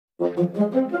Good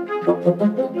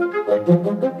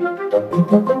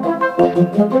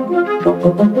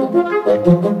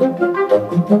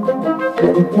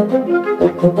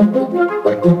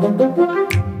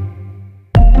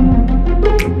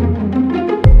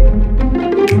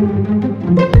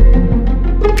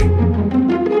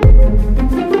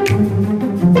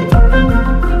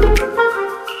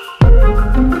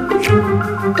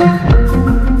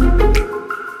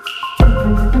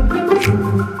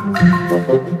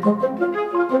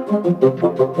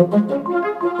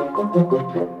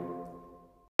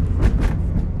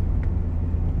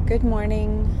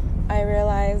morning. I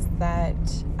realize that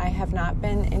I have not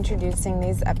been introducing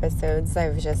these episodes.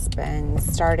 I've just been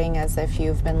starting as if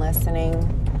you've been listening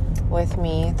with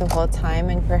me the whole time,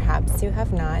 and perhaps you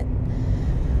have not.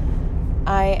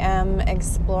 I am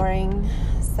exploring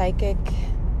psychic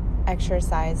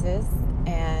exercises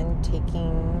and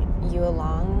taking you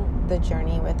along the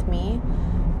journey with me.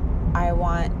 I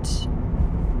want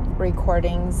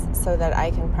recordings so that I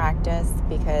can practice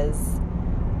because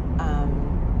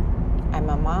I'm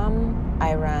a mom.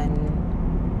 I run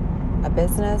a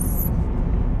business,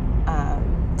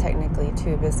 technically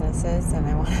 2 businesses, and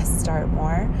I want to start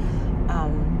more.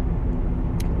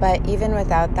 But even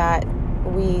without that,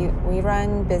 we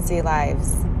run busy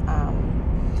lives.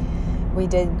 We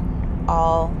did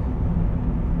all,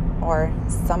 or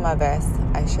some of us,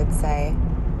 I should say,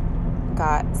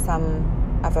 got some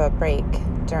of a break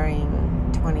during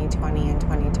 2020 and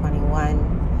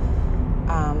 2021.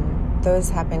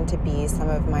 Those happen to be some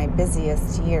of my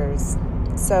busiest years.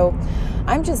 So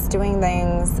I'm just doing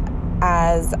things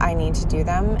as I need to do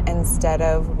them instead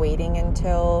of waiting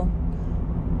until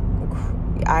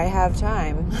I have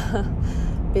time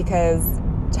because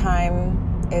time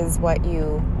is what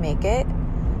you make it,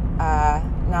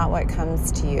 not what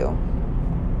comes to you.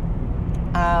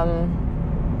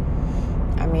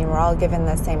 We're all given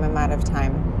the same amount of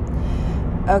time.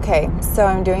 Okay, so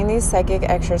I'm doing these psychic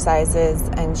exercises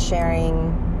and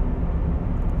sharing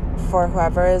for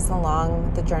whoever is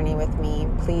along the journey with me.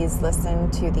 Please listen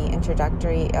to the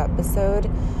introductory episode.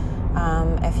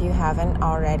 If you haven't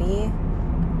already,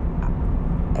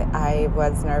 I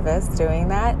was nervous doing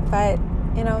that, but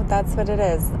that's what it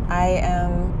is. I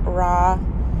am raw,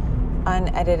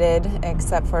 unedited,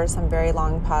 except for some very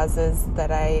long pauses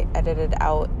that I edited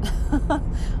out.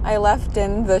 I left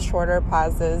in the shorter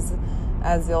pauses,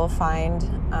 as you'll find.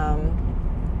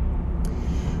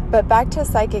 But back to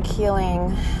psychic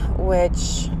healing,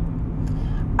 which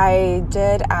I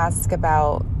did ask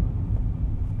about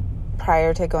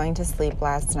prior to going to sleep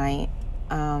last night.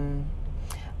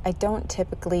 I don't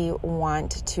typically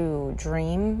want to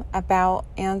dream about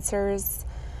answers.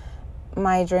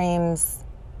 My dreams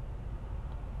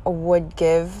would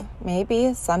give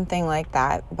maybe something like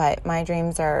that, but my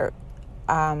dreams are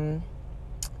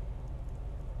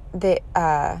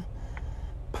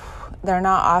they're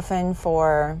not often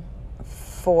for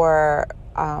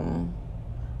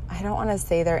I don't want to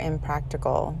say they're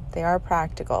impractical. They are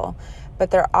practical, but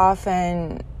they're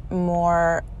often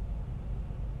more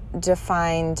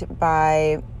defined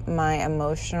by my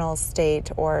emotional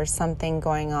state or something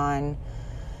going on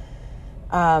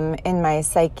in my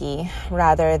psyche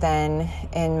rather than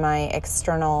in my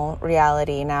external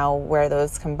reality. Now, where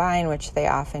those combine, which they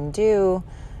often do,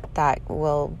 that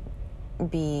will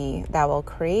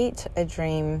create a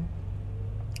dream.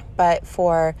 But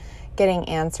for getting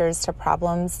answers to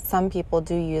problems, some people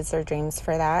do use their dreams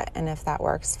for that, and if that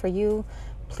works for you,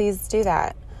 please do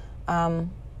that.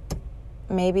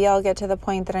 Maybe I'll get to the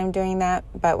point that I'm doing that,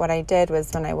 but what I did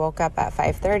was when I woke up at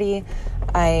 5:30,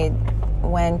 I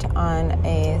went on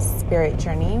a spirit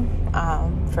journey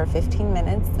for 15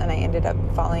 minutes, and I ended up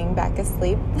falling back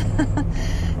asleep.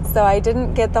 So I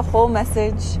didn't get the whole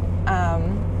message.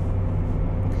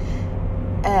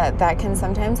 That can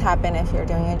sometimes happen if you're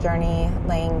doing a journey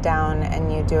laying down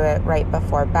and you do it right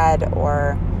before bed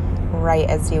or right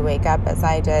as you wake up, as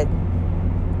I did.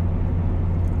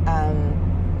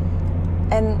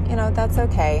 And that's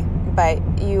okay, but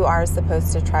you are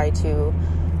supposed to try to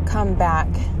come back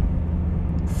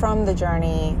from the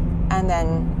journey and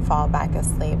then fall back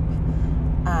asleep.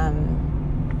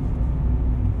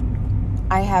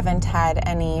 I haven't had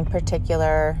any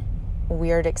particular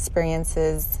weird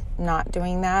experiences not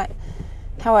doing that.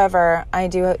 However, I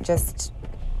do just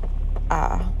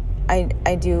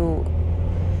I do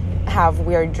have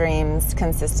weird dreams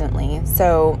consistently.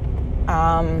 So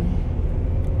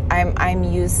I'm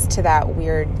used to that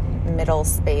weird middle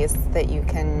space that you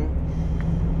can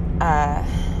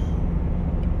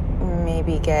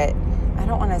maybe get, I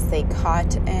don't want to say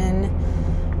caught in,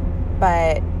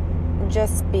 but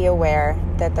just be aware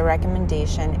that the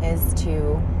recommendation is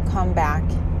to come back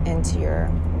into your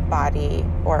body,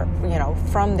 or,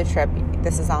 from the trip.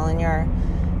 This is all in your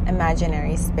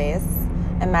imagination space.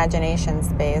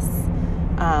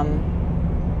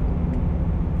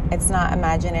 It's not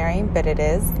imaginary, but it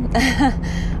is.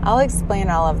 I'll explain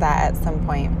all of that at some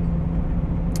point.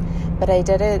 But I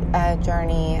did a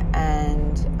journey,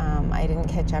 and I didn't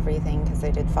catch everything because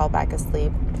I did fall back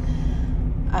asleep.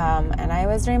 And I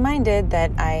was reminded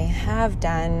that I have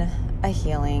done a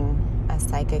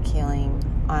psychic healing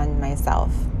on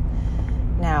myself.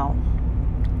 Now,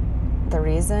 the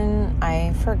reason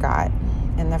I forgot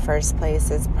in the first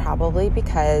place is probably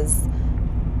because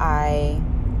I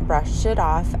brushed it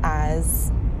off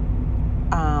as,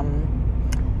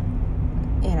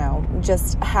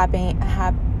 just happening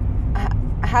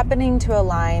to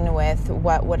align with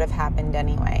what would have happened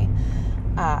anyway.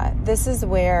 This is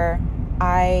where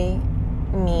I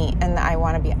meet, and I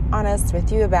want to be honest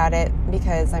with you about it,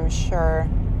 because I'm sure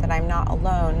that I'm not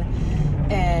alone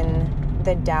in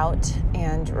the doubt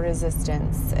and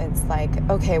resistance. It's like,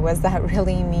 okay, was that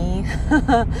really me?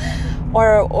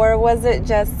 or was it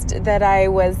just that I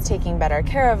was taking better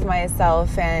care of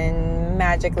myself and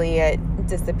magically it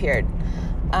disappeared?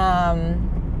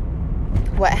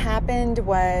 What happened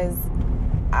was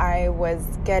I was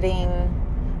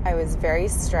very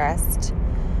stressed.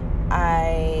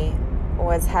 I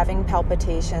was having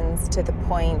palpitations to the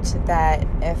point that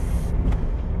if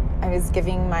I was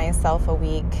giving myself a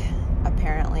week,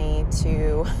 apparently,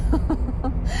 to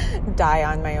die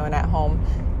on my own at home.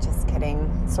 Just kidding,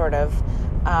 sort of.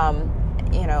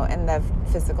 In the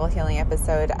physical healing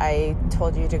episode, I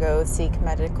told you to go seek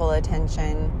medical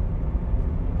attention.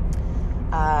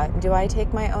 Do I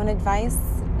take my own advice?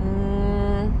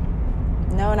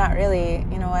 No, not really.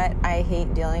 You know what? I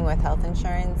hate dealing with health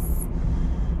insurance.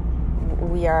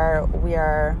 We are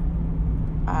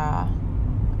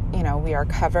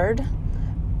covered.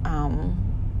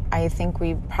 I think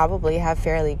we probably have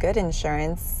fairly good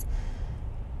insurance,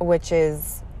 which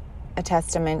is a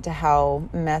testament to how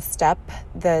messed up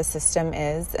the system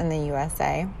is in the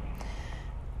USA,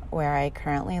 where I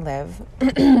currently live.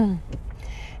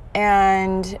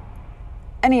 And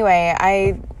anyway,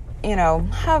 I,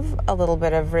 have a little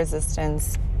bit of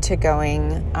resistance to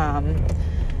going.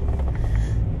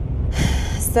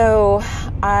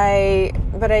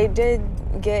 But I did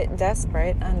get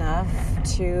desperate enough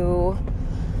to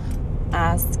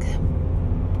ask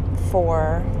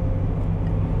for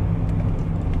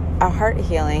a heart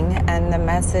healing, and the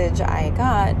message I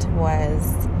got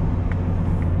was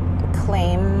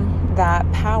claim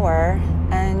that power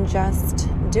and just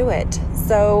do it.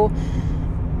 So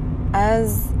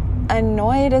as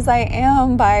annoyed as I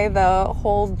am by the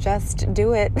whole just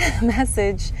do it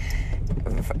message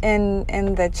in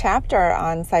the chapter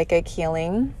on psychic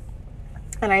healing,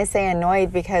 and I say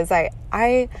annoyed because I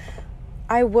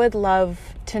would love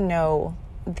to know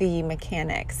the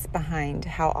mechanics behind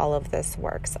how all of this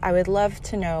works. I would love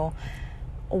to know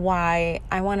why.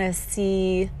 I want to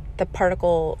see the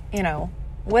particle,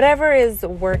 whatever is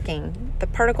working, the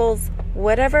particles,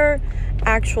 whatever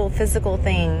actual physical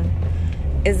thing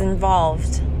is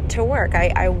involved to work.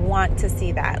 I want to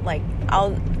see that. Like,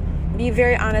 I'll be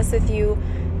very honest with you.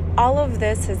 All of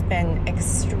this has been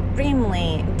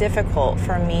extremely difficult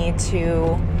for me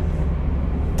to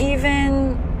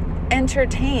even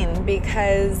entertain,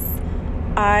 because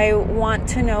I want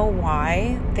to know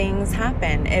why things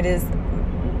happen. It has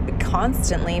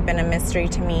constantly been a mystery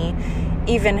to me,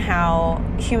 even how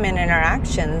human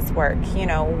interactions work.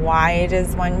 Why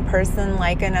does one person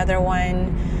like another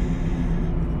one?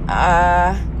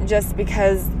 Just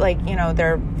because,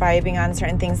 they're vibing on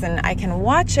certain things, and I can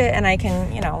watch it and I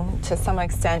can, to some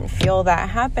extent feel that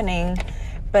happening.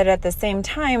 But at the same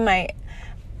time, that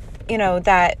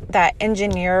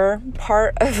engineer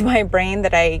part of my brain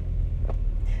that I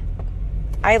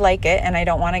like it and I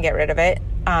don't want to get rid of it.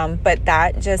 But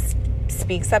that just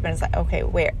speaks up and it's like, okay,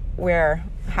 where,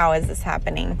 how is this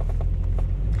happening?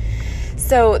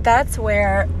 So that's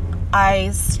where I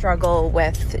struggle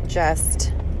with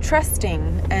just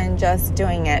trusting and just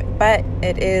doing it. But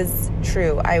it is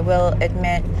true. I will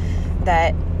admit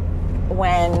that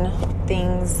when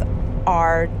things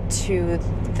are to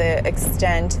the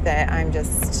extent that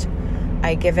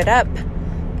I give it up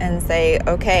and say,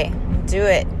 okay, do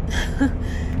it.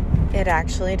 It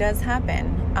actually does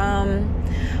happen.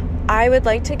 I would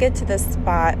like to get to the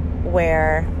spot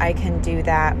where I can do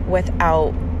that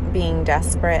without being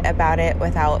desperate about it,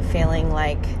 without feeling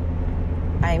like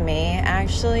I may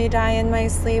actually die in my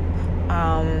sleep.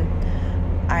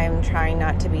 I'm trying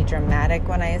not to be dramatic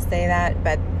when I say that,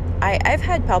 but I've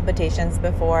had palpitations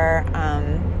before.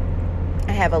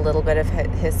 I have a little bit of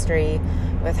history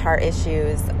with heart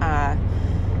issues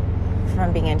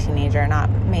from being a teenager, not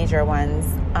major ones.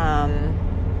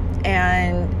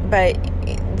 But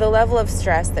the level of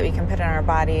stress that we can put on our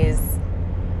bodies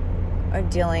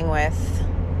dealing with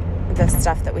the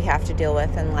stuff that we have to deal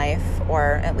with in life,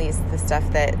 or at least the stuff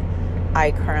that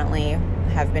I currently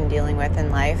have been dealing with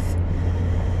in life.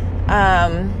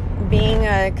 Being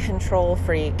a control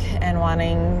freak and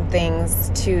wanting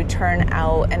things to turn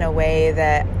out in a way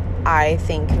that I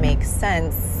think makes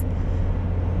sense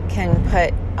can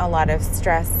put a lot of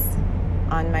stress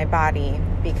on my body,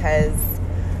 because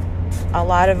a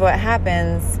lot of what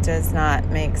happens does not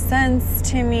make sense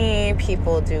to me.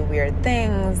 People do weird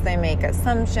things. They make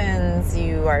assumptions.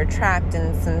 You are trapped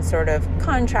in some sort of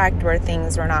contract where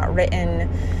things were not written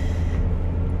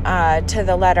to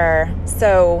the letter.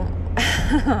 So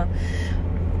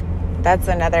that's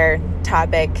another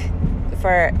topic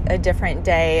for a different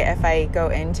day. If I go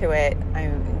into it, I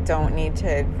don't need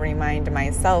to remind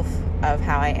myself of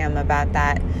how I am about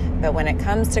that. But when it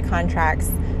comes to contracts,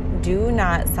 do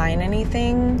not sign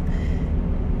anything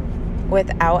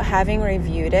without having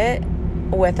reviewed it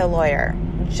with a lawyer.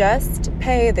 Just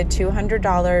pay the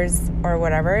 $200 or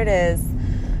whatever it is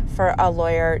for a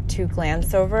lawyer to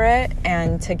glance over it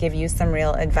and to give you some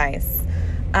real advice.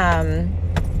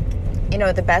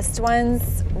 The best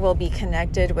ones will be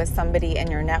connected with somebody in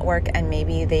your network, and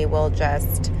maybe they will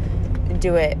just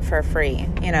do it for free.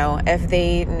 If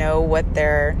they know what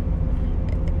they're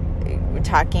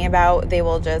talking about, they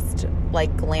will just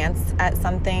glance at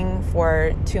something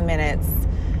for 2 minutes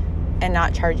and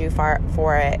not charge you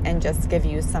for it, and just give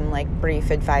you some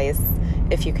brief advice.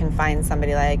 If you can find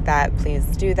somebody like that, please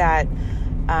do that.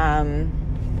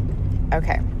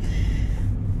 Okay.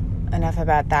 Enough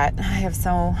about that. I have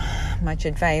so much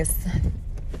advice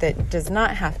that does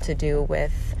not have to do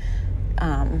with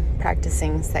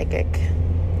practicing psychic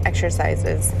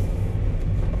exercises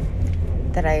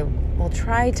that I will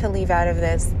try to leave out of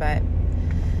this, but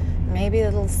maybe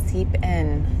it'll seep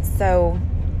in. So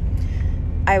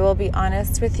I will be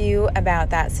honest with you about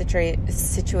that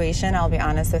situation. I'll be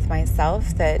honest with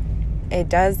myself that it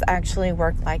does actually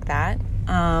work like that.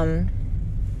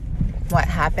 What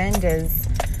happened is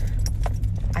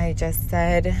I just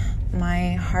said,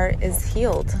 my heart is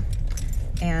healed.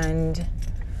 And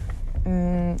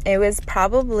it was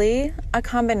probably a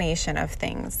combination of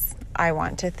things. I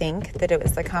want to think that it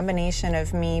was a combination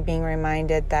of me being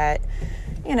reminded that,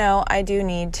 I do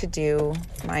need to do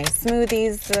my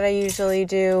smoothies that I usually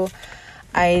do.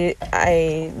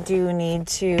 I do need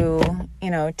to,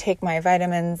 take my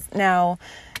vitamins. Now,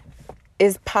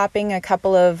 is popping a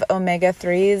couple of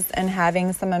omega-3s and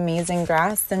having some amazing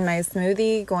grass in my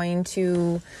smoothie going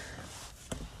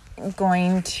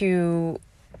to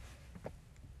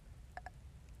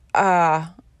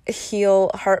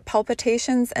heal heart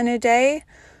palpitations in a day?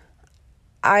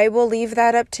 I will leave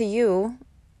that up to you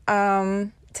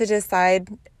to decide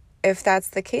if that's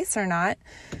the case or not.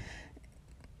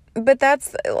 But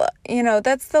that's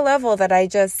the level that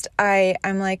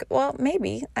I'm like, well,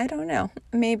 maybe, I don't know.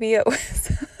 Maybe it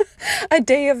was a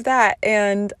day of that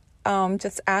and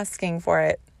just asking for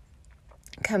it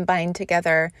combined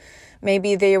together.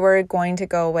 Maybe they were going to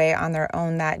go away on their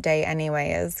own that day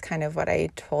anyway, is kind of what I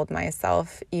told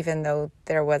myself, even though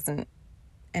there wasn't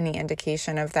any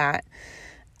indication of that.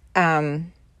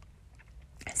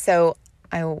 So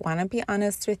I want to be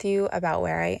honest with you about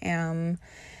where I am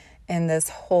in this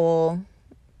whole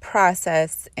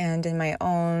process, and in my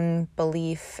own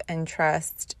belief and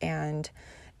trust and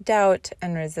doubt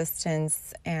and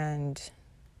resistance and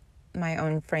my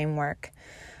own framework.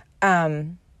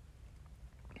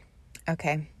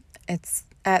 Okay, it's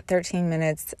at 13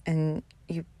 minutes and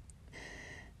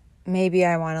maybe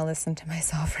I want to listen to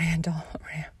myself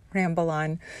ramble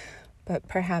on, but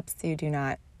perhaps you do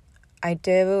not. I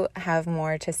do have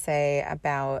more to say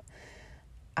about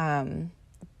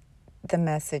the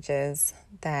messages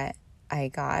that I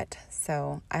got,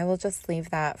 so I will just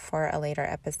leave that for a later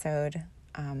episode.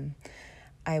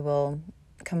 I will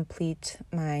complete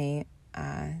my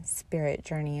spirit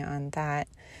journey on that.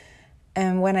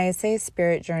 And when I say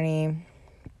spirit journey,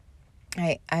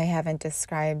 I haven't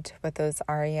described what those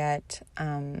are yet.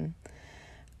 I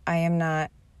am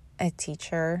not a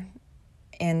teacher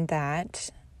in that.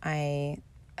 I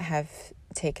have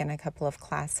taken a couple of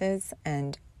classes,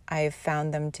 and I've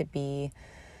found them to be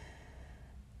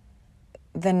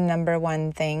the number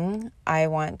one thing I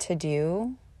want to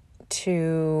do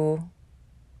to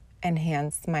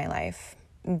enhance my life.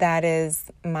 That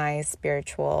is my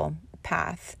spiritual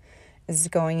path, is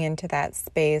going into that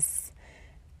space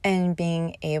and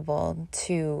being able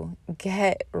to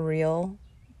get real,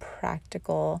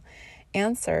 practical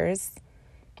answers.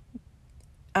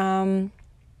 And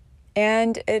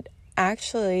it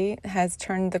actually has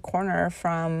turned the corner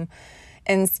from,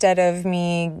 instead of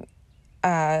me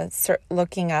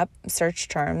looking up search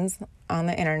terms on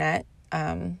the internet,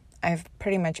 I've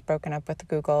pretty much broken up with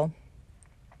Google.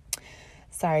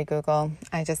 Sorry, Google.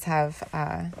 I just have...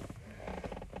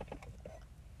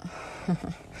 all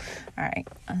right,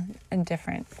 a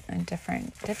different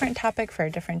topic for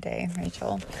a different day,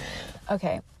 Rachel.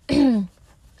 Okay,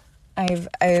 I've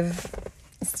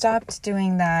stopped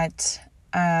doing that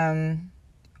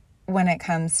when it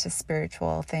comes to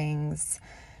spiritual things,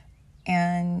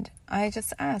 and I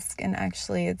just ask. And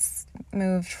actually, it's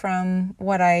moved from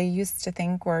what I used to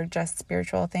think were just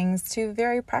spiritual things to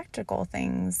very practical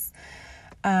things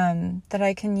that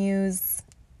I can use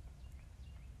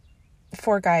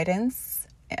for guidance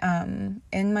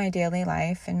in my daily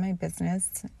life, in my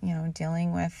business,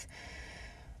 dealing with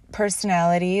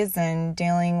personalities and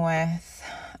dealing with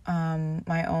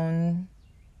my own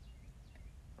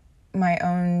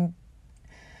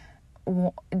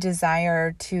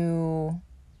desire to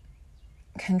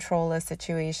control a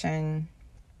situation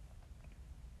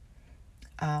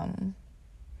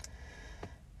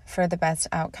for the best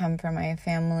outcome for my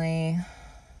family.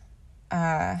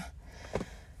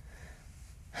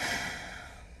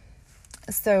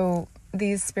 So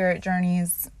these spirit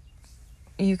journeys,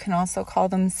 you can also call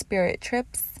them spirit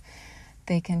trips.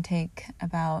 They can take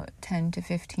about 10 to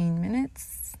 15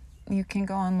 minutes. You can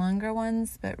go on longer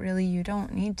ones, but really you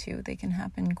don't need to. They can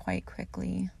happen quite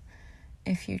quickly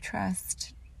if you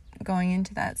trust going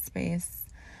into that space.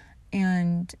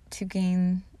 And to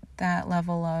gain that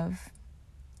level of,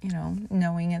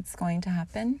 knowing it's going to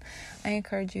happen, I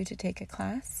encourage you to take a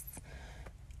class.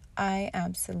 I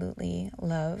absolutely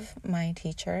love my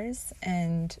teachers,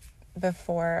 and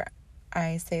before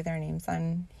I say their names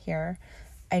on here,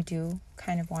 I do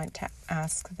kind of want to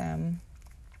ask them,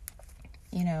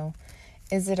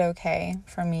 is it okay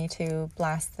for me to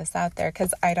blast this out there?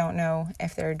 Because I don't know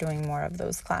if they're doing more of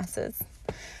those classes.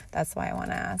 That's why I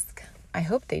want to ask. I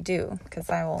hope they do, because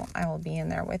I will be in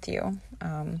there with you.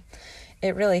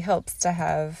 It really helps to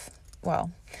have,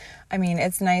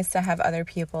 it's nice to have other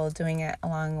people doing it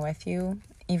along with you,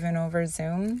 even over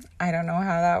Zoom. I don't know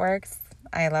how that works.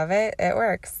 I love it. It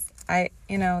works.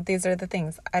 These are the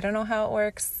things. I don't know how it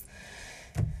works,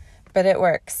 but it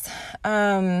works.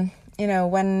 When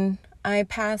I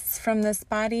pass from this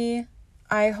body,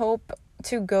 I hope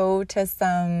to go to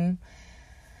some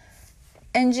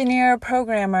engineer,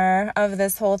 programmer of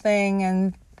this whole thing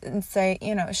and say,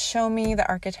 show me the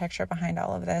architecture behind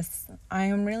all of this. I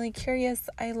am really curious.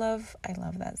 I love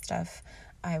that stuff.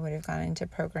 I would have gone into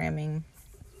programming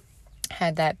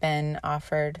had that been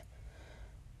offered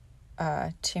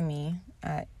to me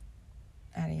at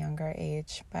a younger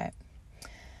age. But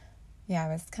yeah, I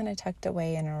was kind of tucked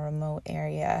away in a remote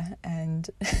area, and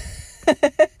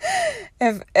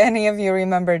if any of you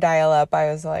remember dial-up,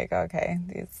 I was like, okay,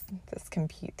 these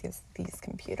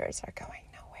computers are going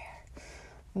nowhere.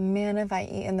 Man, have I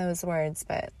eaten those words,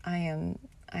 but I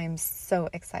am so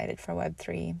excited for Web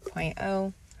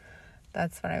 3.0.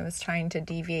 That's what I was trying to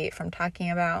deviate from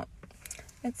talking about.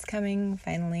 It's coming,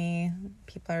 finally.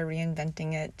 People are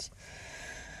reinventing it.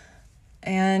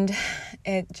 And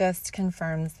it just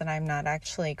confirms that I'm not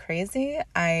actually crazy.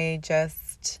 I'm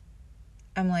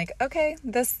like, okay,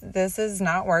 this is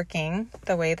not working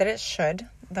the way that it should,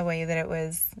 the way that it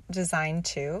was designed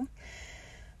to.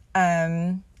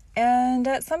 And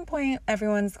at some point,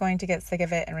 everyone's going to get sick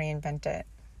of it and reinvent it.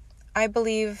 I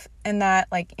believe in that,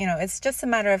 it's just a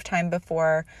matter of time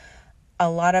before a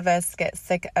lot of us get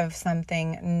sick of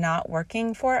something not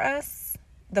working for us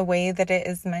the way that it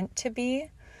is meant to be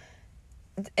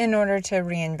in order to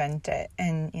reinvent it.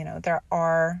 And, there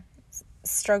are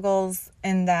struggles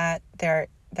in that. There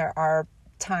are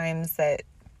times that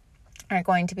are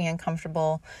going to be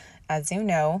uncomfortable, as you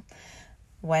know,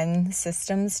 when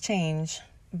systems change.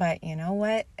 But you know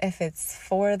what? If it's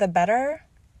for the better,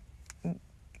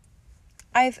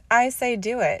 I say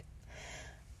do it.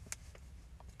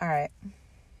 All right.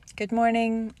 Good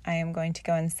morning. I am going to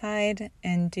go inside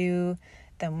and do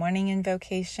the morning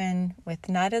invocation with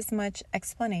not as much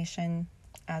explanation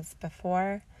as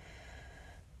before.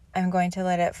 I'm going to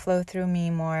let it flow through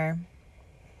me more.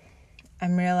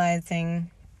 I'm realizing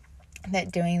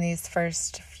that doing these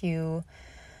first few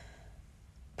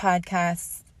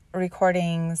podcast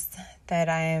recordings that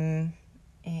I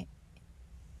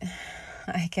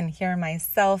can hear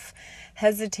myself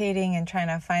hesitating and trying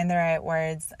to find the right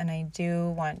words, and I do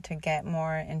want to get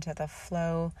more into the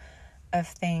flow of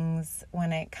things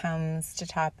when it comes to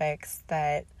topics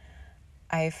that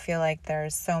I feel like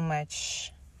there's so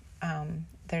much,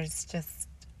 there's just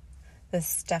this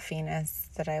stuffiness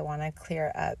that I want to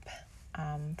clear up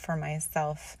for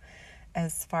myself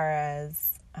as far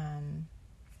as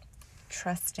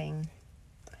trusting.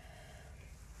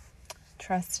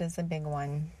 Trust is a big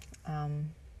one.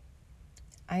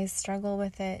 I struggle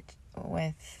with it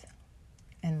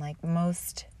in like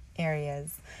most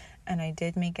areas, and I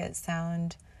did make it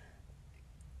sound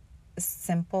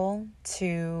simple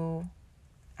to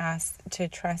ask to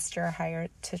trust my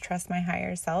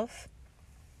higher self.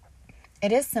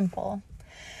 It is simple,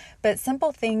 but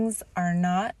simple things are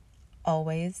not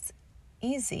always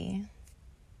easy.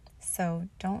 So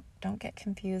don't get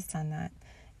confused on that.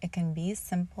 It can be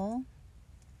simple,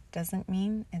 doesn't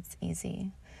mean it's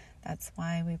easy. That's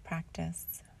why we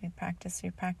practice. We practice.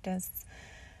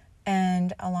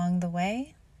 And along the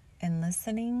way, in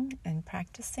listening and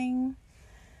practicing,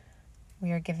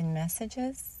 we are given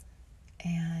messages,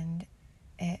 and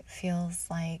it feels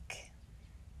like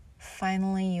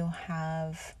finally you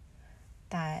have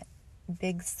that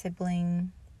big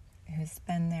sibling who's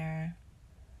been there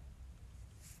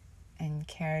and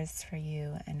cares for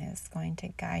you and is going to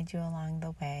guide you along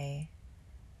the way,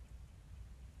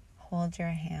 hold your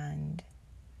hand,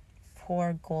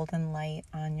 pour golden light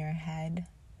on your head,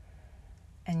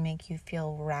 and make you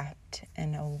feel wrapped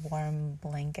in a warm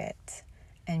blanket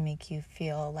and make you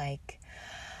feel like,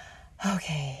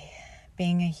 okay,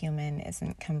 being a human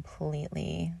isn't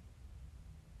completely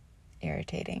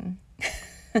irritating.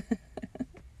 All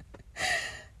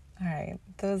right,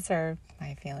 those are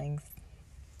my feelings.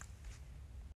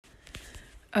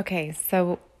 Okay,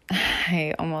 so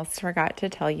I almost forgot to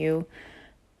tell you,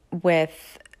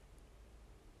 with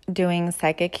doing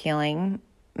psychic healing,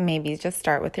 maybe just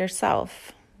start with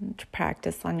yourself, to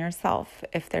practice on yourself.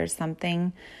 If there's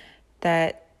something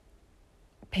that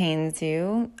pains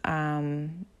you,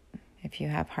 if you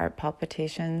have heart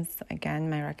palpitations, again,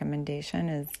 my recommendation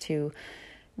is to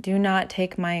do not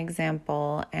take my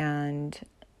example and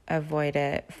avoid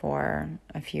it for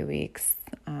a few weeks.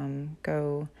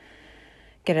 Go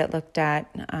get it looked at.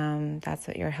 That's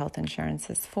what your health insurance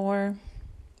is for.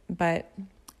 But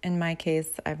in my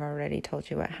case, I've already told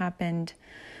you what happened.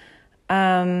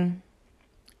 And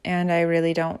I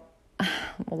really don't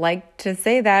like to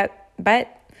say that,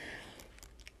 but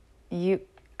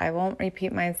I won't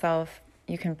repeat myself.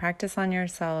 You can practice on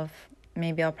yourself.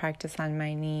 Maybe I'll practice on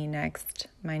my knee next.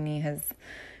 My knee has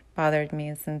bothered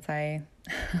me since I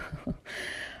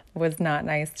was not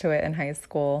nice to it in high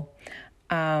school.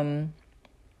 But,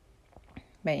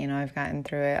 I've gotten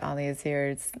through it all these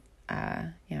years.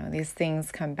 These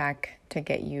things come back to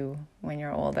get you when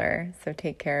you're older. So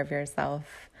take care of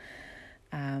yourself.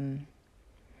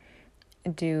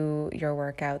 Do your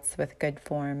workouts with good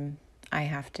form. I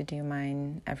have to do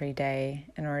mine every day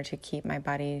in order to keep my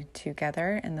body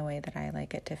together in the way that I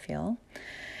like it to feel,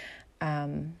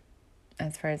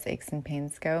 as far as aches and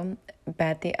pains go.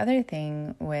 But the other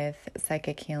thing with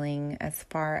psychic healing, as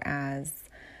far as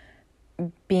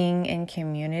being in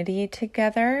community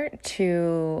together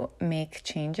to make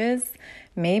changes,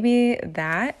 maybe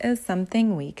that is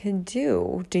something we could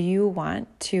do. Do you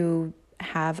want to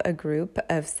have a group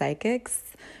of psychics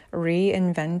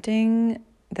reinventing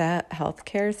the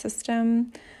healthcare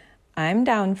system? I'm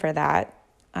down for that.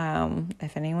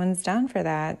 If anyone's down for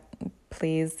that,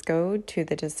 please go to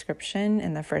the description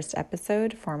in the first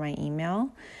episode for my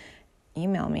email.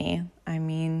 Email me.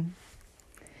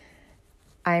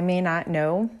 I may not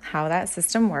know how that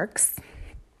system works.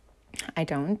 I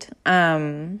don't.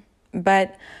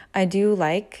 But I do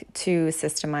like to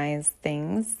systemize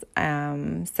things.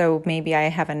 So maybe I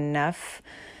have enough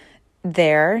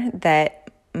there that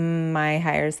my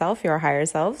higher self, your higher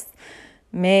selves,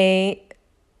 may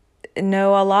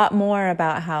know a lot more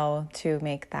about how to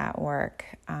make that work.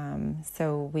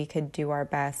 So we could do our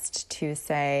best to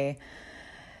say,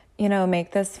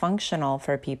 make this functional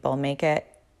for people, make it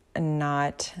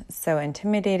not so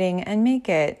intimidating, and make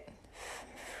it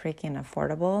freaking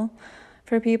affordable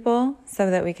for people so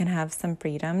that we can have some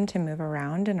freedom to move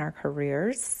around in our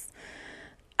careers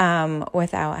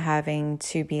without having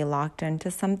to be locked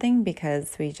into something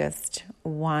because we just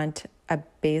want a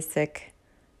basic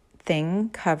thing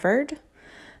covered.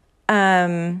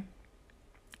 I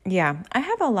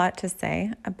have a lot to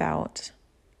say about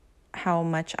how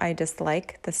much I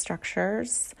dislike the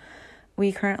structures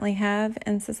we currently have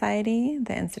in society,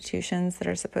 the institutions that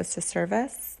are supposed to serve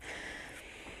us.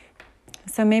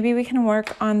 So maybe we can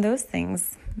work on those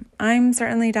things. I'm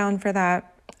certainly down for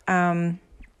that. And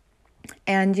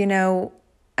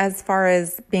as far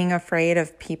as being afraid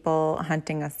of people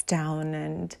hunting us down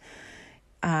and,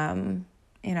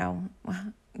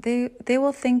 they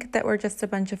will think that we're just a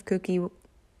bunch of kooky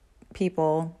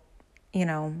people,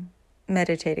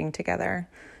 meditating together.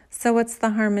 So what's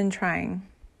the harm in trying?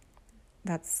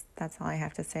 That's all I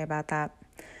have to say about that.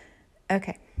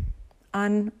 Okay,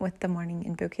 on with the morning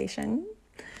invocation.